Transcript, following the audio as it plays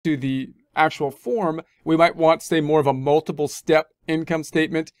to the actual form, we might want, say, more of a multiple step income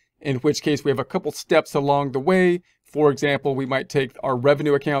statement, in which case we have a couple steps along the way. For example, we might take our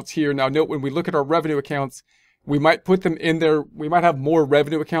revenue accounts here. Now note, when we look at our revenue accounts, we might put them in there. We might have more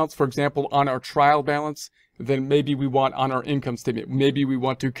revenue accounts, for example, on our trial balance than maybe we want on our income statement. Maybe we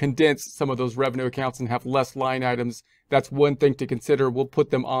want to condense some of those revenue accounts and have less line items. That's one thing to consider. We'll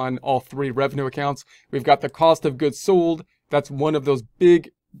put them on all three revenue accounts. We've got the cost of goods sold. That's one of those big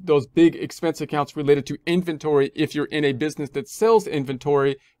expense accounts related to inventory if you're in a business that sells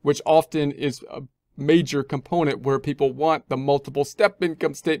inventory, which often is a major component where people want the multiple step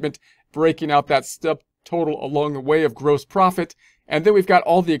income statement, breaking out that step total along the way of gross profit. And then we've got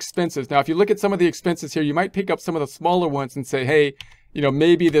all the expenses. Now, if you look at some of the expenses here, you might pick up some of the smaller ones and say, hey,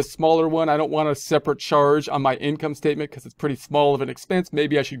 maybe this smaller one, I don't want a separate charge on my income statement because it's pretty small of an expense.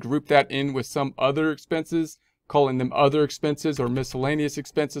 Maybe I should group that in with some other expenses, calling them other expenses or miscellaneous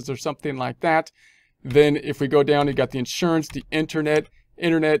expenses or something like that. Then if we go down, you got the insurance, the internet,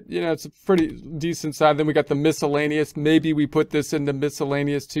 it's a pretty decent side. Then we got the miscellaneous. Maybe we put this into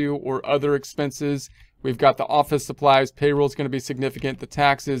miscellaneous too, or other expenses. We've got the office supplies, payroll is going to be significant, the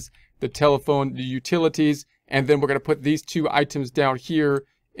taxes, the telephone, the utilities, and then we're going to put these two items down here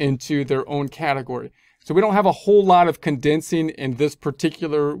into their own category. So we don't have a whole lot of condensing in this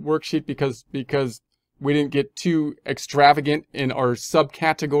particular worksheet because we didn't get too extravagant in our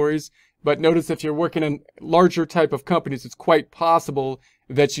subcategories. But notice if you're working in larger type of companies, it's quite possible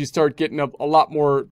that you start getting a lot more